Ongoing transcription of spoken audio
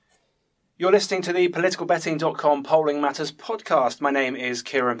You're listening to the politicalbetting.com Polling Matters podcast. My name is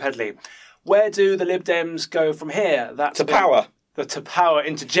Kieran Pedley. Where do the Lib Dems go from here? To power. The To Power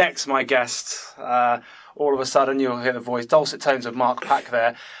interjects my guest. All of a sudden you'll hear the voice, dulcet tones of Mark Pack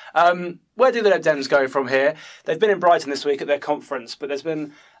there. Where do the Lib Dems go from here? They've been in Brighton this week at their conference, but there's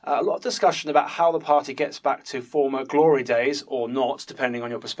been a lot of discussion about how the party gets back to former glory days, or not, depending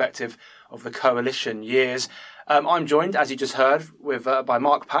on your perspective of the coalition years. I'm joined, as you just heard, by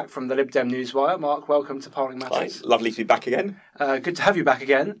Mark Pack from the Lib Dem Newswire. Mark, welcome to Polling Matters. Hi, lovely to be back again. Good to have you back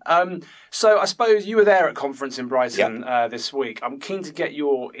again. So I suppose you were there at conference in Brighton this week. I'm keen to get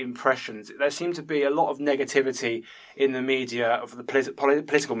your impressions. There seemed to be a lot of negativity in the media, of the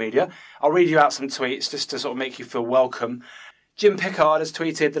political media. I'll read you out some tweets just to sort of make you feel welcome. Jim Pickard has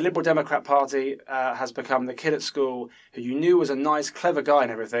tweeted, the Liberal Democrat Party has become the kid at school who you knew was a nice, clever guy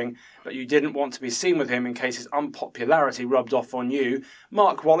and everything, but you didn't want to be seen with him in case his unpopularity rubbed off on you.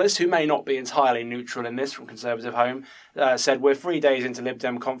 Mark Wallace, who may not be entirely neutral in this from Conservative Home, said, we're 3 days into Lib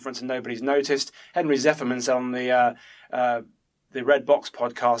Dem conference and nobody's noticed. Henry Zefferman said on the Red Box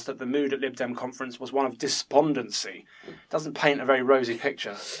podcast that the mood at Lib Dem conference was one of despondency. Doesn't paint a very rosy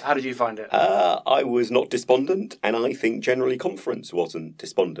picture. How did you find it? I was not despondent, and I think generally conference wasn't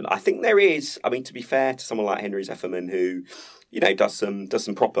despondent. I think there is, to be fair to someone like Henry Zefferman, who, does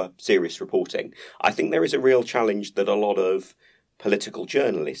some proper serious reporting, I think there is a real challenge that a lot of political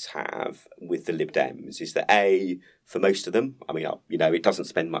journalists have with the Lib Dems, is that for most of them, it doesn't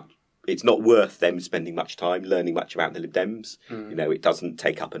spend much. It's not worth them spending much time learning much about the Lib Dems. It doesn't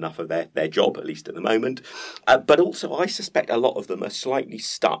take up enough of their job, at least at the moment. But also, I suspect a lot of them are slightly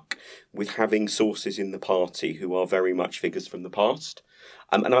stuck with having sources in the party who are very much figures from the past.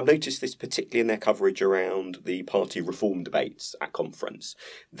 And I've noticed this particularly in their coverage around the party reform debates at conference.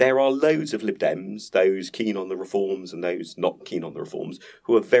 There are loads of Lib Dems, those keen on the reforms and those not keen on the reforms,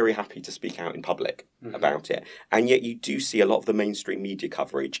 who are very happy to speak out in public about it. And yet you do see a lot of the mainstream media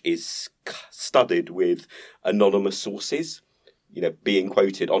coverage is studded with anonymous sources, being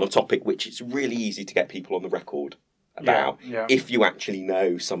quoted on a topic which it's really easy to get people on the record about if you actually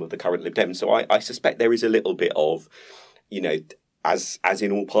know some of the current Lib Dems. So I suspect there is a little bit of, as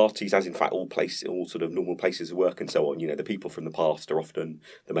in all parties, as in fact all sort of normal places of work and so on, the people from the past are often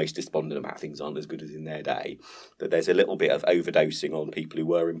the most despondent about things aren't as good as in their day. That there's a little bit of overdosing on people who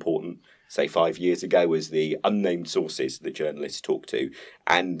were important, say 5 years ago, as the unnamed sources that journalists talk to.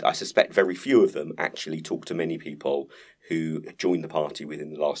 And I suspect very few of them actually talk to many people who joined the party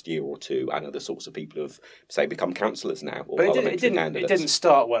within the last year or two and are the sorts of people who have, say, become councillors now or parliamentary candidates. It didn't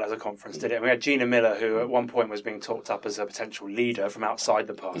start well as a conference, did it? We had Gina Miller, who at one point was being talked up as a potential leader from outside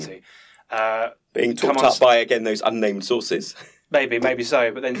the party. Being talked up by, again, those unnamed sources. Maybe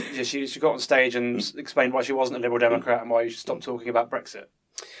so. But then she got on stage and explained why she wasn't a Liberal Democrat and why you should stop talking about Brexit.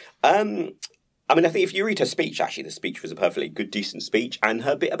 I think if you read her speech, actually, the speech was a perfectly good, decent speech. And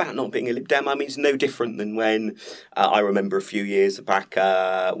her bit about not being a Lib Dem, it's no different than when I remember a few years back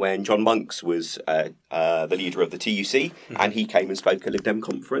when John Monks was the leader of the TUC, and he came and spoke at a Lib Dem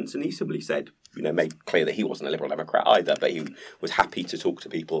conference, and he simply said, made clear that he wasn't a Liberal Democrat either, but he was happy to talk to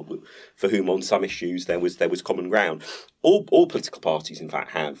people for whom on some issues there was common ground. All political parties, in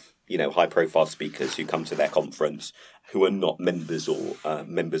fact, have high-profile speakers who come to their conference who are not members or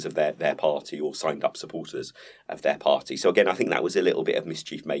members of their party or signed-up supporters of their party. So again, I think that was a little bit of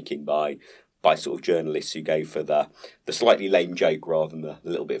mischief-making by sort of journalists who go for the slightly lame joke rather than the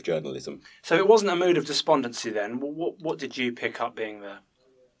little bit of journalism. So it wasn't a mood of despondency then. What did you pick up being there?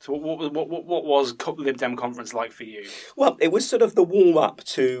 So what was Lib Dem conference like for you? Well, it was sort of the warm-up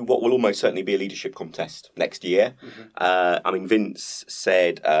to what will almost certainly be a leadership contest next year. Vince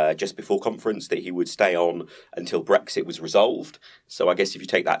said just before conference that he would stay on until Brexit was resolved. So I guess if you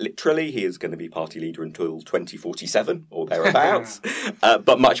take that literally, he is going to be party leader until 2047 or thereabouts.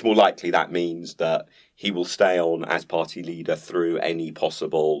 But much more likely that means that he will stay on as party leader through any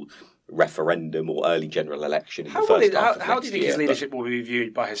possible referendum or early general election in the first half of next year. How do you think his leadership will be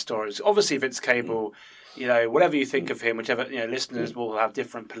viewed by historians? Obviously, Vince Cable, whatever you think of him, whichever, listeners will have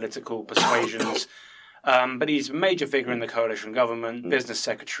different political persuasions. But he's a major figure in the coalition government, business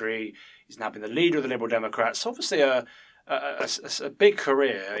secretary. He's now been the leader of the Liberal Democrats. Obviously, a big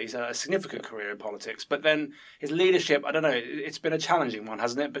career. He's a significant career in politics. But then his leadership, I don't know, it's been a challenging one,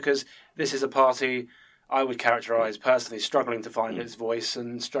 hasn't it? Because this is a party I would characterise personally struggling to find its voice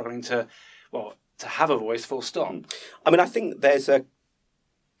and struggling to have a voice, full stop. I think there's a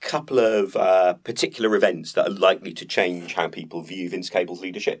couple of particular events that are likely to change how people view Vince Cable's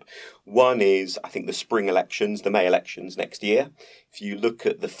leadership. One is, I think, the spring elections, the May elections next year. If you look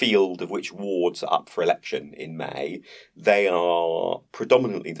at the field of which wards are up for election in May, they are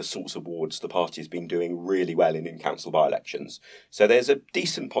predominantly the sorts of wards the party has been doing really well in council by-elections. So there's a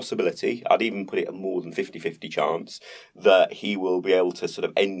decent possibility, I'd even put it a more than 50-50 chance, that he will be able to sort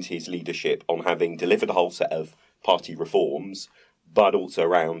of end his leadership on having delivered a whole set of party reforms, but also a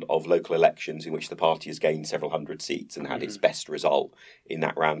round of local elections in which the party has gained several hundred seats and had its best result in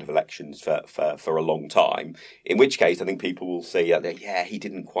that round of elections for a long time. In which case, I think people will say, yeah, he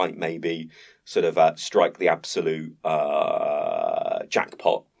didn't quite maybe sort of strike the absolute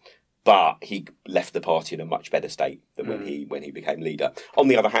jackpot, but he left the party in a much better state than when he became leader. On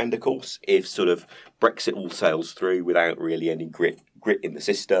the other hand, of course, if sort of Brexit all sails through without really any grit in the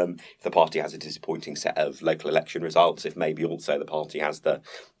system, if the party has a disappointing set of local election results, if maybe also the party has the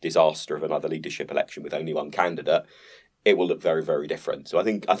disaster of another leadership election with only one candidate, it will look very, very different. So I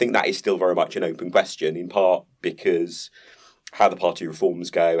think that is still very much an open question, in part because how the party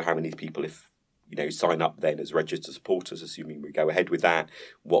reforms go, how many people, sign up then as registered supporters, assuming we go ahead with that,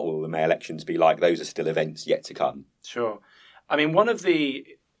 what will the May elections be like? Those are still events yet to come. Sure. I mean, one of the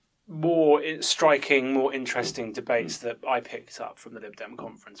more striking, more interesting debates that I picked up from the Lib Dem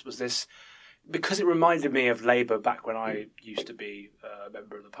conference was this, because it reminded me of Labour back when I used to be a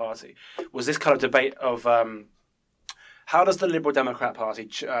member of the party, was this kind of debate of how does the Liberal Democrat Party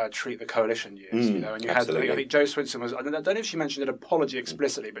treat the coalition years? And you had, I think Jo Swinson was, I don't know if she mentioned an apology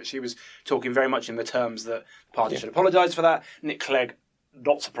explicitly, but she was talking very much in the terms that the party should apologise for that. Nick Clegg,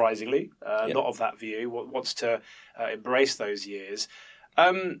 not surprisingly, not of that view, wants to embrace those years.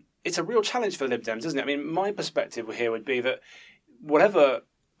 It's a real challenge for the Lib Dems, isn't it? I mean, my perspective here would be that whether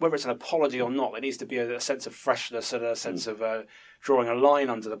it's an apology or not, there needs to be a sense of freshness and a sense of drawing a line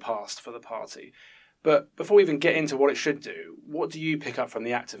under the past for the party. But before we even get into what it should do, what do you pick up from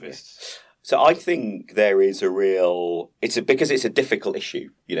the activists? So I think there is because it's a difficult issue.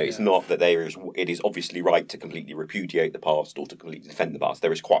 It's not that it is obviously right to completely repudiate the past or to completely defend the past.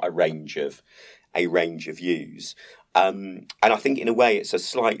 There is quite a range of views. And I think in a way it's a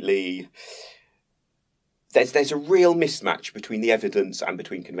slightly... There's a real mismatch between the evidence and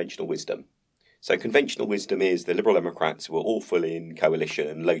between conventional wisdom. So conventional wisdom is the Liberal Democrats were awful in coalition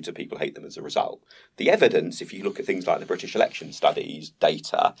and loads of people hate them as a result. The evidence, if you look at things like the British election studies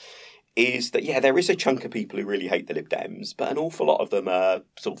data, is that, there is a chunk of people who really hate the Lib Dems, but an awful lot of them are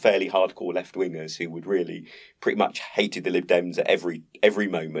sort of fairly hardcore left-wingers who would really pretty much hated the Lib Dems at every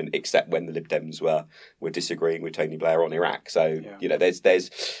moment, except when the Lib Dems were disagreeing with Tony Blair on Iraq. So,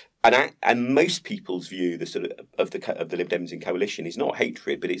 there's... And most people's view, the sort of the Lib Dems in coalition, is not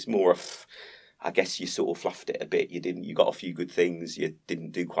hatred, but it's more of, I guess you sort of fluffed it a bit. You got a few good things. You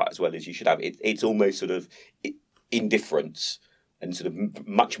didn't do quite as well as you should have. It's almost sort of indifference and sort of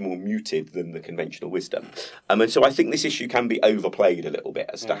much more muted than the conventional wisdom. And so I think this issue can be overplayed a little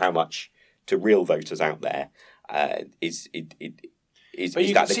bit as to how much to real voters out there is that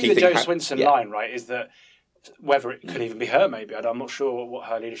the key thing. The Jo Swinson line, right, is that whether it could even be her, maybe. I'm not sure what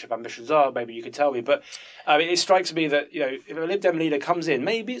her leadership ambitions are. Maybe you could tell me. But it strikes me that, if a Lib Dem leader comes in,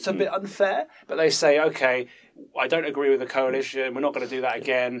 maybe it's a bit unfair, but they say, OK, I don't agree with the coalition. We're not going to do that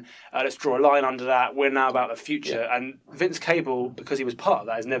again. Let's draw a line under that. We're now about the future. Yeah. And Vince Cable, because he was part of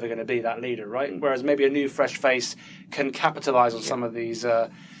that, is never going to be that leader, right? Whereas maybe a new, fresh face can capitalise on some of these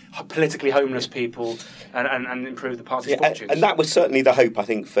politically homeless people and improve the party's fortunes. And that was certainly the hope, I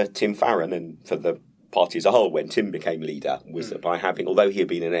think, for Tim Farron and for the party as a whole when Tim became leader, was that by having, although he had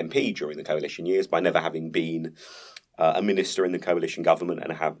been an MP during the coalition years, by never having been a minister in the coalition government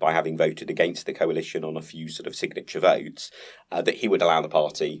and by having voted against the coalition on a few sort of signature votes, that he would allow the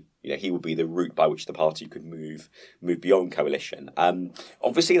party, he would be the route by which the party could move beyond coalition.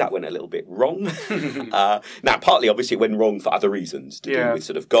 Obviously that went a little bit wrong. Now, partly obviously it went wrong for other reasons to do with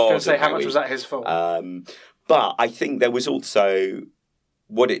sort of God. I was going to say, how much was that his fault? But I think there was also...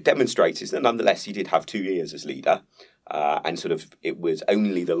 What it demonstrates is that nonetheless he did have 2 years as leader, and sort of it was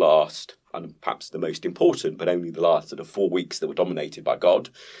only the last, and perhaps the most important, but only the last sort of 4 weeks that were dominated by God.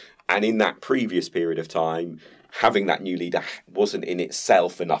 And in that previous period of time, having that new leader wasn't in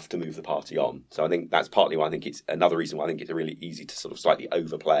itself enough to move the party on. So I think that's partly why I think it's another reason why I think it's really easy to sort of slightly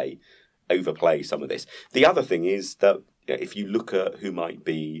overplay some of this. The other thing is that if you look at who might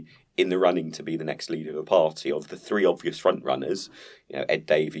be in the running to be the next leader of the party, of the three obvious front runners, Ed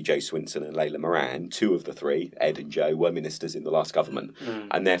Davey, Jo Swinson and Layla Moran, two of the three, Ed and Jo, were ministers in the last government.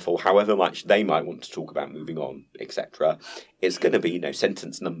 And therefore, however much they might want to talk about moving on, etc., it's going to be,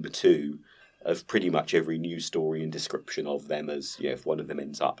 sentence number 2 of pretty much every news story and description of them as, if one of them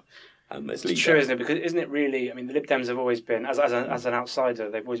ends up as leader. It's true, isn't it? Because isn't it really? I mean, the Lib Dems have always been, as an outsider,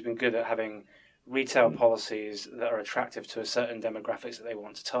 they've always been good at having retail policies that are attractive to a certain demographics that they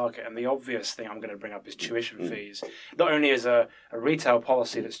want to target. And the obvious thing I'm going to bring up is tuition fees. Not only as a retail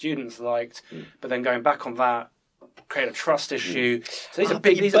policy that students liked, but then going back on that, create a trust issue. So these are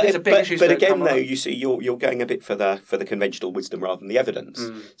big issues. But again, though, you see, you're going a bit for the conventional wisdom rather than the evidence.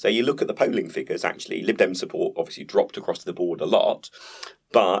 So you look at the polling figures. Actually, Lib Dem support obviously dropped across the board a lot,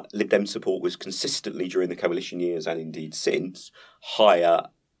 but Lib Dem support was consistently during the coalition years and indeed since higher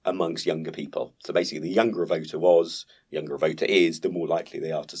amongst younger people. So basically, the younger a voter is, the more likely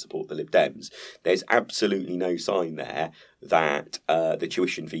they are to support the Lib Dems. There's absolutely no sign there that the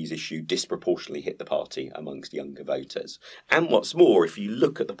tuition fees issue disproportionately hit the party amongst younger voters. And what's more, if you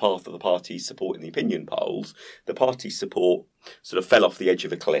look at the path of the party's support in the opinion polls, the party's support sort of fell off the edge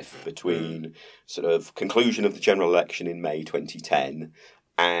of a cliff between sort of conclusion of the general election in May 2010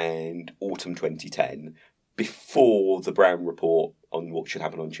 and autumn 2010, before the Brown report on what should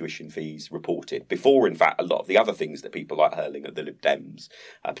happen on tuition fees reported. Before, in fact, a lot of the other things that people like hurling at the Lib Dems,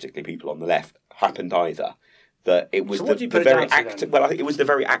 particularly people on the left, happened either. That it was the very act. Well, I think it was the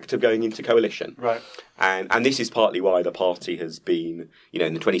very act of going into coalition, right? And this is partly why the party has been,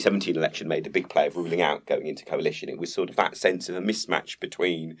 in the 2017 election, made a big play of ruling out going into coalition. It was sort of that sense of a mismatch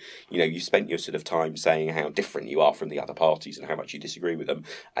between, you spent your sort of time saying how different you are from the other parties and how much you disagree with them,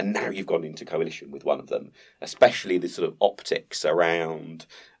 and now you've gone into coalition with one of them. Especially the sort of optics around.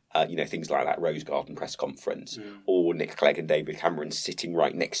 Things like that Rose Garden press conference or Nick Clegg and David Cameron sitting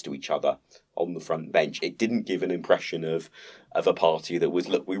right next to each other on the front bench. It didn't give an impression of a party that was,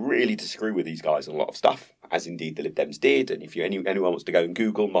 look, we really disagree with these guys on a lot of stuff, as indeed the Lib Dems did. And if anyone wants to go and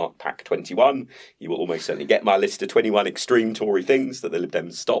Google Mark Pack 21, you will almost certainly get my list of 21 extreme Tory things that the Lib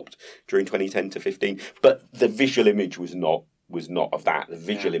Dems stopped during 2010 to 15. But the visual image was not of that. The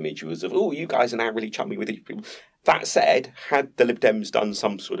visual image was of, you guys are now really chummy with these people. That said, had the Lib Dems done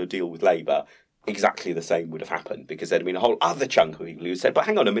some sort of deal with Labour, exactly the same would have happened, because there'd been a whole other chunk of people who said, but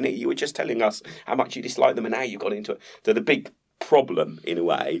hang on a minute, you were just telling us how much you dislike them and now you've got into it. So the big problem, in a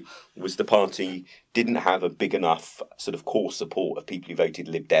way, was the party didn't have a big enough sort of core support of people who voted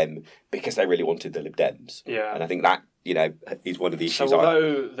Lib Dem because they really wanted the Lib Dems. Yeah. And I think that, is one of the issues. So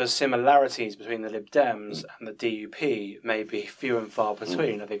although the similarities between the Lib Dems and the DUP may be few and far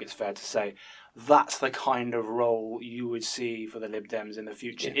between, I think it's fair to say, that's the kind of role you would see for the Lib Dems in the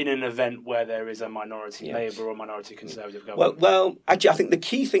future in an event where there is a minority Labour or minority Conservative government. Well, actually, I think the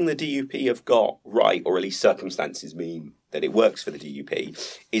key thing the DUP have got right, or at least circumstances mean that it works for the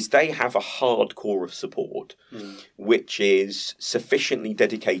DUP, is they have a hard core of support, which is sufficiently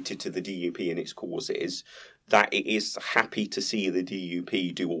dedicated to the DUP and its causes that it is happy to see the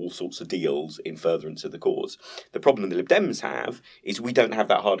DUP do all sorts of deals in furtherance of the cause. The problem the Lib Dems have is we don't have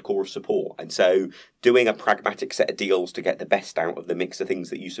that hardcore of support. And so doing a pragmatic set of deals to get the best out of the mix of things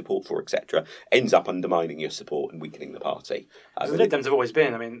that you support for, etc., ends up undermining your support and weakening the party. The Lib Dems have always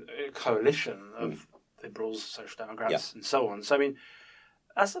been, a coalition of Liberals, Social Democrats, and so on. So,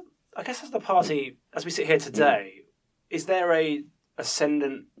 as the party, as we sit here today, is there a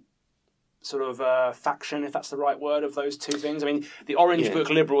ascendant sort of faction, if that's the right word, of those two things? The Orange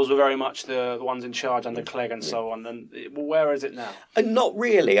Book Liberals were very much the ones in charge under Clegg and so on. And where is it now? Not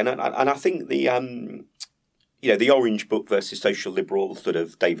really. And I think the Orange Book versus Social Liberal, sort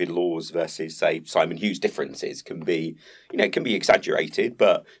of David Laws versus, say, Simon Hughes differences can be exaggerated,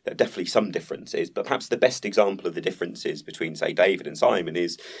 but there are definitely some differences. But perhaps the best example of the differences between, say, David and Simon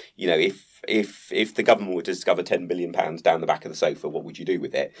is, if the government were to discover £10 billion down the back of the sofa, what would you do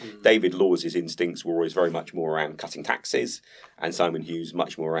with it? David Laws' instincts were always very much more around cutting taxes, and Simon Hughes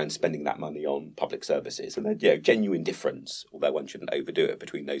much more around spending that money on public services. And there's genuine difference, although one shouldn't overdo it,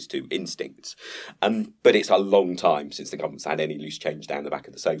 between those two instincts. But it's a long time since the government's had any loose change down the back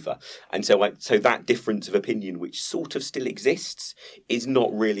of the sofa. And so that difference of opinion, which sort of still exists, is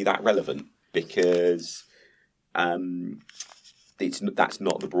not really that relevant, because that's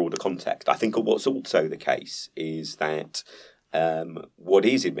not the broader context. I think what's also the case is that what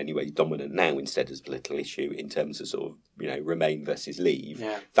is in many ways dominant now instead as a political issue in terms of sort of, Remain versus Leave,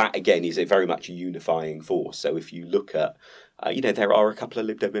 that again is very much a unifying force. So if you look at, there are a couple of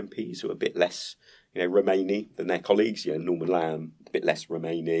Lib Dem MPs who are a bit less, Remainy than their colleagues. Norman Lamb, a bit less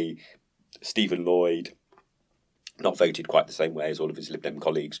Remainy. Stephen Lloyd, not voted quite the same way as all of his Lib Dem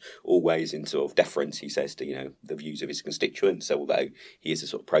colleagues, always in sort of deference, he says, to, the views of his constituents. So although he is a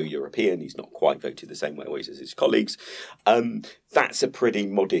sort of pro-European, he's not quite voted the same way always as his colleagues. That's a pretty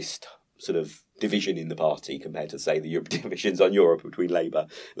modest sort of division in the party compared to, say, the divisions on Europe between Labour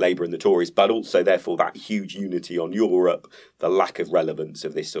and the Tories, but also, therefore, that huge unity on Europe, the lack of relevance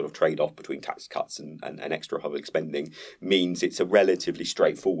of this sort of trade-off between tax cuts and extra public spending means it's a relatively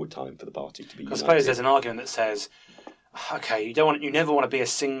straightforward time for the party to be united. I suppose there's an argument that says, okay, you never want to be a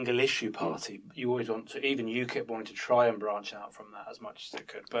single issue party. You always want to, even UKIP wanted to try and branch out from that as much as it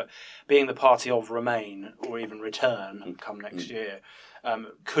could. But being the party of Remain or even Return come next year,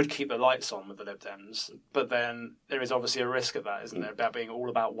 could keep the lights on with the Lib Dems. But then there is obviously a risk of that, isn't there, about being all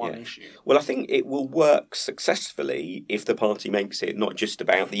about one issue? Well, I think it will work successfully if the party makes it not just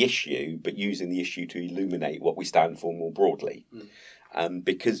about the issue, but using the issue to illuminate what we stand for more broadly.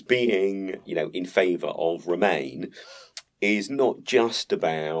 Because being, in favour of Remain is not just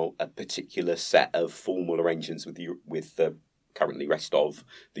about a particular set of formal arrangements with the currently rest of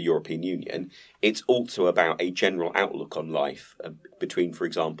the European Union. It's also about a general outlook on life between, for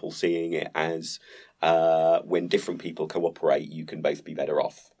example, seeing it as when different people cooperate, you can both be better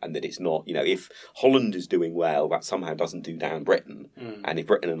off. And that it's not, if Holland is doing well, that somehow doesn't do down Britain. And if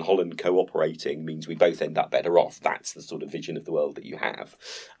Britain and Holland cooperating means we both end up better off, that's the sort of vision of the world that you have.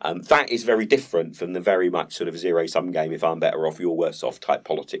 That is very different from the very much sort of zero-sum game, if I'm better off, you're worse off type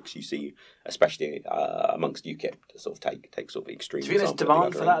politics you see, especially amongst UKIP, to sort of take sort of extreme. Do you think there's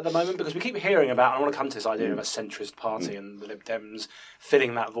demand for that at the moment? Because we keep hearing about, I want to come to this idea of a centrist party and the Lib Dems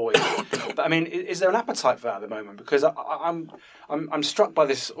filling that void. But I mean, is there an appetite for that at the moment? Because I'm struck by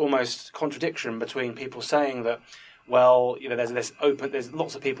this almost contradiction between people saying that, well, there's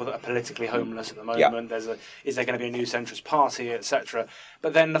lots of people that are politically homeless at the moment. Is there going to be a new centrist party, etc.?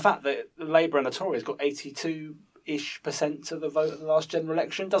 But then the fact that Labour and the Tories got 82% of the vote at the last general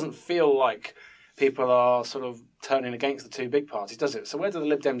election doesn't feel like people are sort of turning against the two big parties, does it? So where do the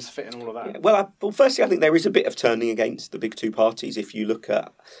Lib Dems fit in all of that? Yeah, well, firstly, I think there is a bit of turning against the big two parties. If you look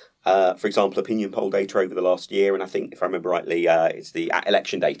at, for example, opinion poll data over the last year, and I think, if I remember rightly, it's the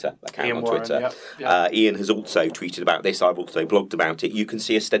election data account Ian on Warren, Twitter. Yep. Ian has also tweeted about this. I've also blogged about it. You can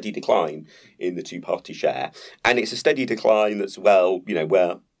see a steady decline in the two-party share, and it's a steady decline that's well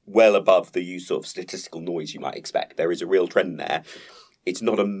above the sort of statistical noise you might expect. There is a real trend there. It's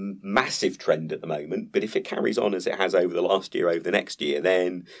not a massive trend at the moment, but if it carries on as it has over the last year, over the next year,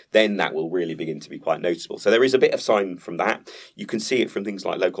 then that will really begin to be quite noticeable. So there is a bit of sign from that. You can see it from things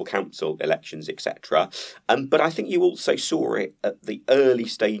like local council elections, etc. But I think you also saw it at the early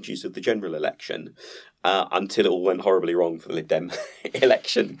stages of the general election, until it all went horribly wrong for the Lib Dem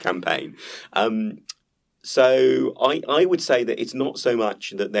election campaign. So I would say that it's not so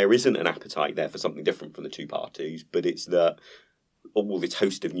much that there isn't an appetite there for something different from the two parties, but it's that all this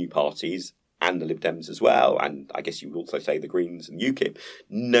host of new parties and the Lib Dems as well, and I guess you would also say the Greens and UKIP,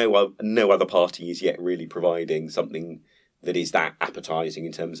 no other party is yet really providing something that is that appetising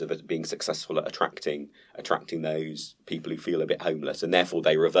in terms of it being successful at attracting those people who feel a bit homeless, and therefore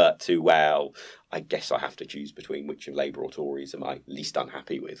they revert to, well, I guess I have to choose between which of Labour or Tories am I least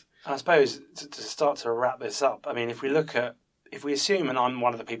unhappy with. I suppose to start to wrap this up, I mean, if we assume, and I'm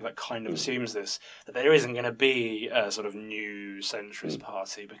one of the people that kind of assumes this, that there isn't going to be a sort of new centrist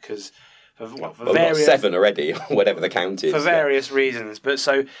party because for various 7 already, whatever the count is. For various reasons. But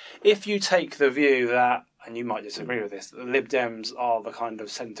so if you take the view that, and you might disagree with this, that the Lib Dems are the kind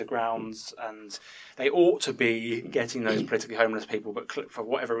of centre grounds and they ought to be getting those politically homeless people, but for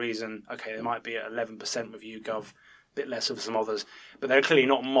whatever reason, okay, they might be at 11% with YouGov, a bit less with some others, but they're clearly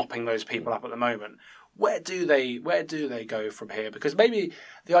not mopping those people up at the moment. Where do they go from here? Because maybe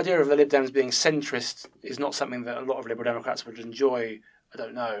the idea of the Lib Dems being centrist is not something that a lot of Liberal Democrats would enjoy. I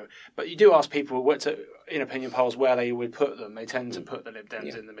don't know. But you do ask people in opinion polls where they would put them. They tend to put the Lib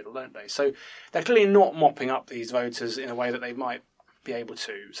Dems in the middle, don't they? So they're clearly not mopping up these voters in a way that they might be able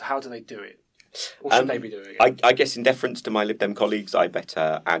to. So how do they do it? Or should they be doing it? I guess in deference to my Lib Dem colleagues, I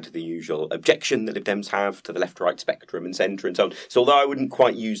better add the usual objection that Lib Dems have to the left-right spectrum and centre and so on. So although I wouldn't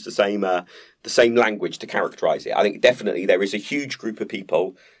quite use the same language to characterise it, I think definitely there is a huge group of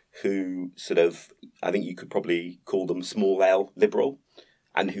people who sort of, I think you could probably call them small L liberal,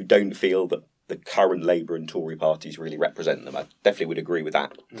 and who don't feel that the current Labour and Tory parties really represent them. I definitely would agree with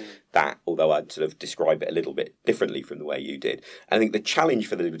that. That, although I'd sort of describe it a little bit differently from the way you did. I think the challenge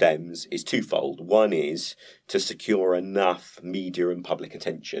for the Lib Dems is twofold. One is to secure enough media and public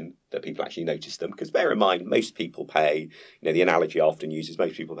attention that people actually notice them. Because bear in mind, most people pay, the analogy I often use is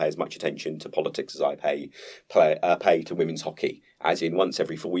most people pay as much attention to politics as I pay to women's hockey. As in, once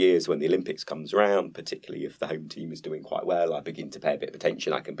every 4 years when the Olympics comes around, particularly if the home team is doing quite well, I begin to pay a bit of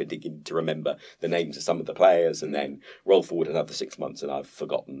attention. I can begin to remember the names of some of the players, and then roll forward another 6 months and I've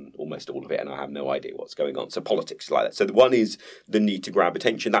forgotten almost all of it and I have no idea what's going on. So politics is like that. So the one is the need to grab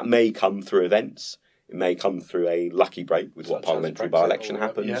attention. That may come through events. It may come through a lucky break with what parliamentary by-election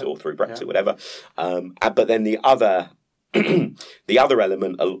happens, or through Brexit, whatever. But then the other the other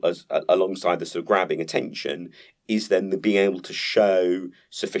element alongside the sort of grabbing attention is then the being able to show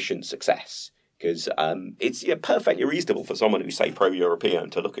sufficient success. Because it's perfectly reasonable for someone who's, say, pro-European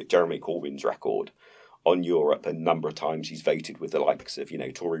to look at Jeremy Corbyn's record on Europe. A number of times he's voted with the likes of,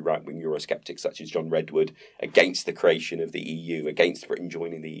 Tory right-wing Eurosceptics such as John Redwood against the creation of the EU, against Britain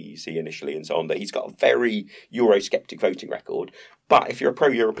joining the EEC initially and so on. That he's got a very Eurosceptic voting record. But if you're a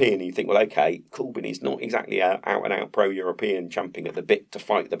pro-European and you think, well, OK, Corbyn is not exactly out-and-out pro-European champing at the bit to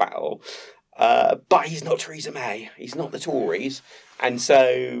fight the battle, but he's not Theresa May, he's not the Tories. And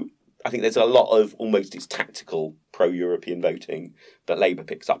so I think there's a lot of almost it's tactical pro-European voting that Labour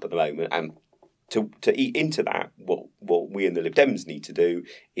picks up at the moment. And to eat into that, what we and the Lib Dems need to do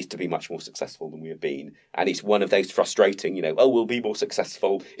is to be much more successful than we have been. And it's one of those frustrating, we'll be more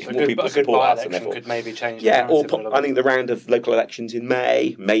successful if more people support us. And therefore, could maybe change. I think the round of local elections in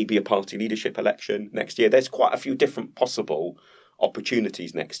May, maybe a party leadership election next year. There's quite a few different possible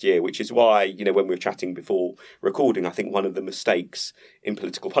opportunities next year, which is why, when we were chatting before recording, I think one of the mistakes in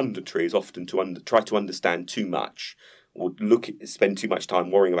political punditry is often to try to understand too much, or spend too much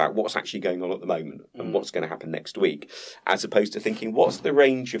time worrying about what's actually going on at the moment and what's going to happen next week, as opposed to thinking what's the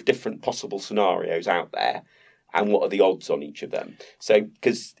range of different possible scenarios out there and what are the odds on each of them. So,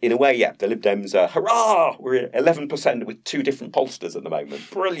 because in a way, the Lib Dems are, hurrah, we're at 11% with 2 different pollsters at the moment.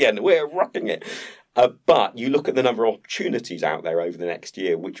 Brilliant, we're rocking it. But you look at the number of opportunities out there over the next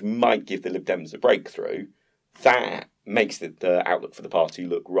year, which might give the Lib Dems a breakthrough, that makes the outlook for the party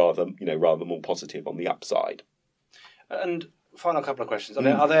look rather more positive on the upside. And final couple of questions.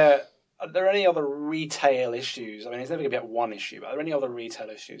 Are there any other retail issues? I mean, it's never going to be one issue, but are there any other retail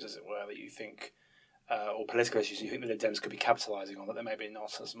issues, as it were, that you think, or political issues you think the Lib Dems could be capitalising on that they maybe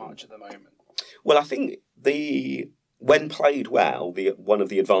not as much at the moment? Well, I think when played well, one of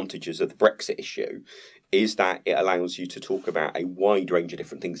the advantages of the Brexit issue is that it allows you to talk about a wide range of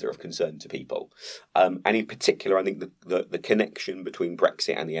different things that are of concern to people. And in particular, I think the connection between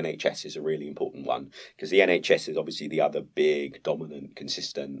Brexit and the NHS is a really important one, because the NHS is obviously the other big, dominant,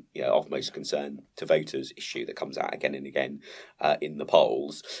 consistent, of most concern to voters issue that comes out again and again in the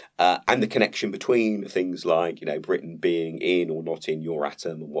polls. And the connection between things like, Britain being in or not in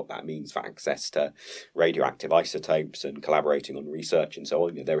Euratom and what that means for access to radioactive isotopes and collaborating on research and so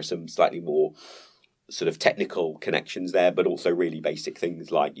on. There are some slightly more sort of technical connections there, but also really basic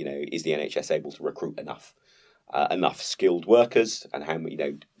things like, is the NHS able to recruit enough skilled workers, and how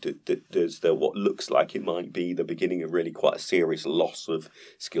does what looks like it might be the beginning of really quite a serious loss of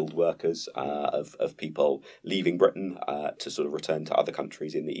skilled workers, of people leaving Britain to sort of return to other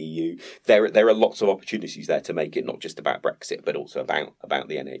countries in the EU. There are lots of opportunities there to make it not just about Brexit, but also about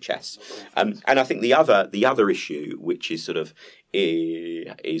the NHS. And I think the other issue, which is sort of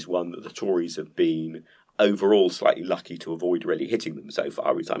is one that the Tories have been overall slightly lucky to avoid really hitting them so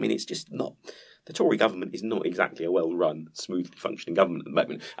far, is, it's just not. The Tory government is not exactly a well-run, smoothly functioning government at the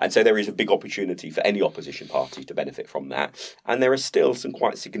moment. And so there is a big opportunity for any opposition party to benefit from that. And there are still some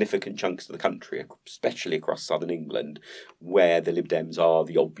quite significant chunks of the country, especially across southern England, where the Lib Dems are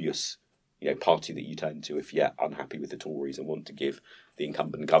the obvious party that you turn to if you're unhappy with the Tories and want to give the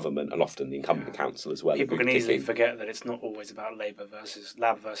incumbent government, and often the incumbent council as well. People can easily forget that it's not always about Labour versus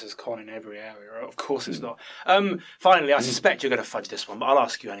Lab versus Con in every area. Of course it's not. Finally, I suspect you're going to fudge this one, but I'll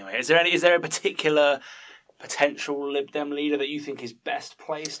ask you anyway. Is there a particular potential Lib Dem leader that you think is best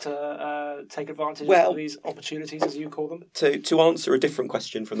placed to take advantage of these opportunities, as you call them? To answer a different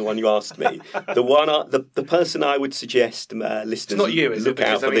question from the one you asked me, the person I would suggest listeners it's not you, is look it?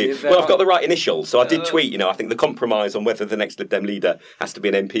 out for I've got the right initials, so I did tweet. I think the compromise on whether the next Lib Dem leader has to be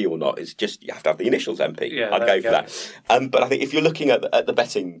an MP or not is just you have to have the initials MP. Yeah, I'd go for that. But I think if you're looking at the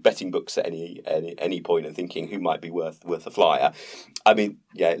betting books at any point and thinking who might be worth a flyer,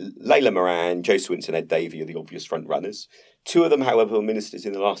 Layla Moran, Jo Swinson, Ed Davey are the obvious front runners. 2 of them, however, were ministers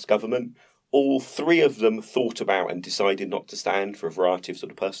in the last government. All 3 of them thought about and decided not to stand for a variety of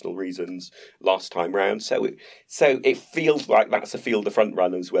sort of personal reasons last time round. So it feels like that's a field of front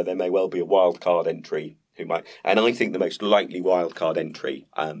runners where there may well be a wild card entry And I think the most likely wildcard entry,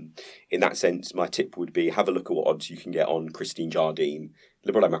 in that sense, my tip would be have a look at what odds you can get on Christine Jardine,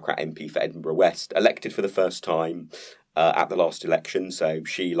 Liberal Democrat MP for Edinburgh West, elected for the first time at the last election. So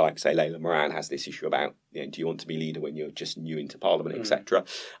she, like, say, Layla Moran, has this issue about, do you want to be leader when you're just new into Parliament, etc.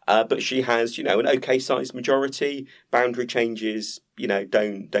 But she has, an okay-sized majority. Boundary changes,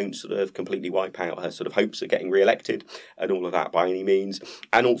 don't sort of completely wipe out her sort of hopes of getting re-elected and all of that by any means.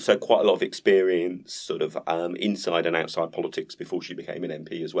 And also quite a lot of experience sort of inside and outside politics before she became an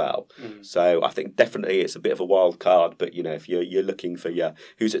MP as well. So I think definitely it's a bit of a wild card, but, if you're looking for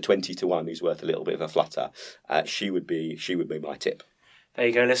who's at 20-1, who's worth a little bit of a flutter, she would be my tip. There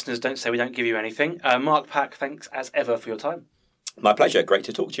you go, listeners. Don't say we don't give you anything. Mark Pack, thanks as ever for your time. My pleasure. Great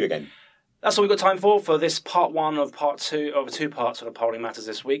to talk to you again. That's all we've got time for this part one of part two of a two-part sort of Polling Matters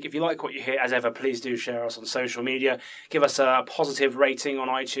this week. If you like what you hear, as ever, please do share us on social media. Give us a positive rating on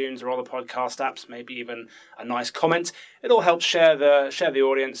iTunes or other podcast apps, maybe even a nice comment. It all helps share the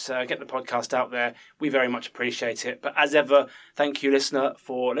audience, get the podcast out there. We very much appreciate it. But as ever, thank you, listener,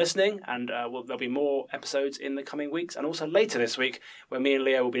 for listening. And there'll be more episodes in the coming weeks and also later this week where me and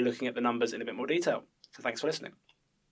Leo will be looking at the numbers in a bit more detail. So thanks for listening.